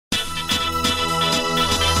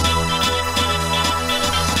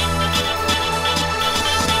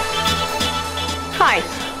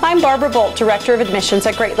I'm Barbara Bolt, Director of Admissions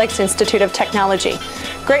at Great Lakes Institute of Technology.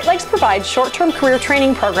 Great Lakes provides short-term career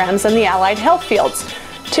training programs in the allied health fields.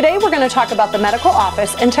 Today we're going to talk about the medical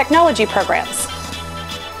office and technology programs.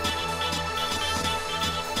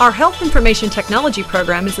 Our Health Information Technology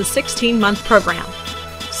program is a 16-month program.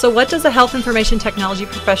 So what does a health information technology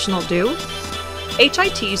professional do?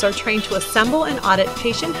 HITs are trained to assemble and audit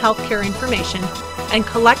patient healthcare information and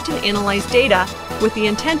collect and analyze data with the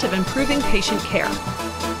intent of improving patient care.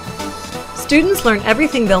 Students learn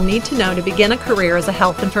everything they'll need to know to begin a career as a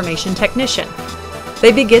health information technician.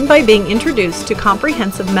 They begin by being introduced to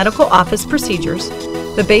comprehensive medical office procedures,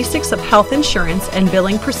 the basics of health insurance and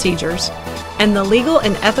billing procedures, and the legal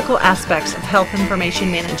and ethical aspects of health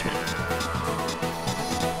information management.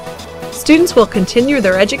 Students will continue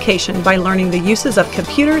their education by learning the uses of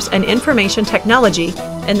computers and information technology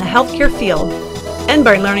in the healthcare field, and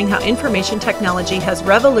by learning how information technology has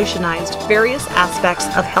revolutionized various aspects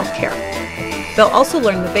of healthcare. They'll also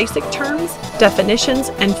learn the basic terms, definitions,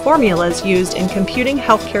 and formulas used in computing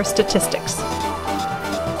healthcare statistics.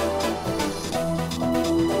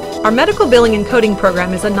 Our medical billing and coding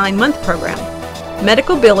program is a 9-month program.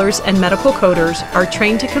 Medical billers and medical coders are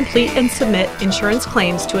trained to complete and submit insurance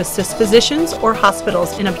claims to assist physicians or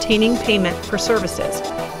hospitals in obtaining payment for services.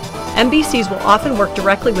 MBCs will often work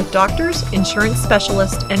directly with doctors, insurance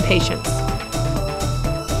specialists, and patients.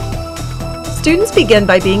 Students begin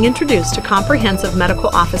by being introduced to comprehensive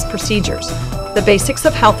medical office procedures, the basics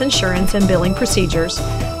of health insurance and billing procedures,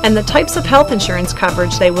 and the types of health insurance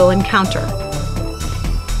coverage they will encounter.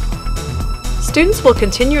 Students will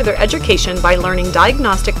continue their education by learning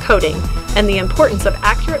diagnostic coding and the importance of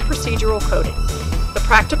accurate procedural coding, the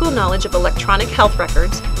practical knowledge of electronic health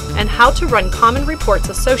records, and how to run common reports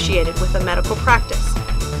associated with a medical practice.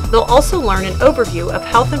 They'll also learn an overview of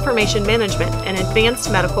health information management and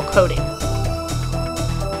advanced medical coding.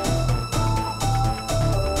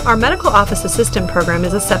 Our Medical Office Assistant program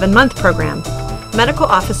is a 7-month program. Medical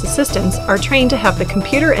office assistants are trained to have the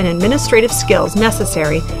computer and administrative skills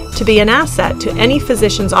necessary to be an asset to any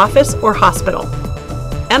physician's office or hospital.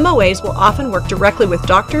 MOAs will often work directly with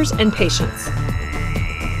doctors and patients.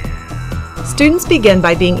 Students begin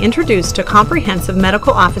by being introduced to comprehensive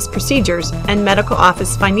medical office procedures and medical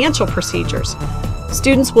office financial procedures.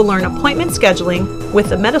 Students will learn appointment scheduling with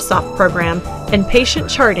the Metasoft program and patient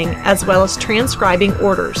charting, as well as transcribing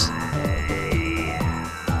orders.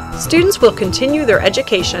 Students will continue their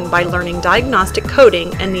education by learning diagnostic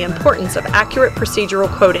coding and the importance of accurate procedural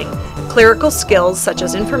coding, clerical skills such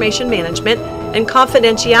as information management, and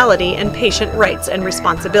confidentiality and patient rights and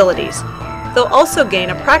responsibilities. They'll also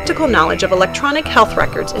gain a practical knowledge of electronic health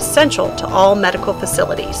records essential to all medical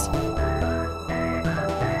facilities.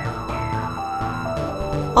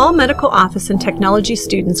 All medical office and technology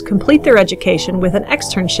students complete their education with an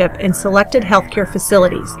externship in selected healthcare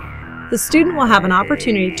facilities. The student will have an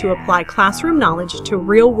opportunity to apply classroom knowledge to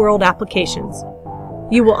real-world applications.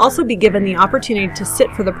 You will also be given the opportunity to sit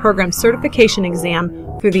for the program's certification exam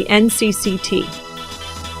through the NCCT.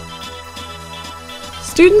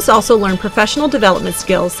 Students also learn professional development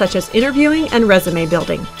skills such as interviewing and resume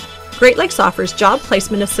building. Great Lakes offers job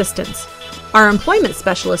placement assistance. Our employment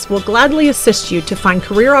specialists will gladly assist you to find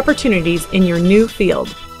career opportunities in your new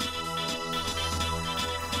field.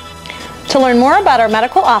 To learn more about our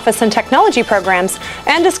medical office and technology programs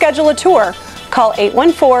and to schedule a tour, call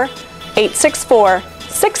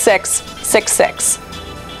 814-864-6666.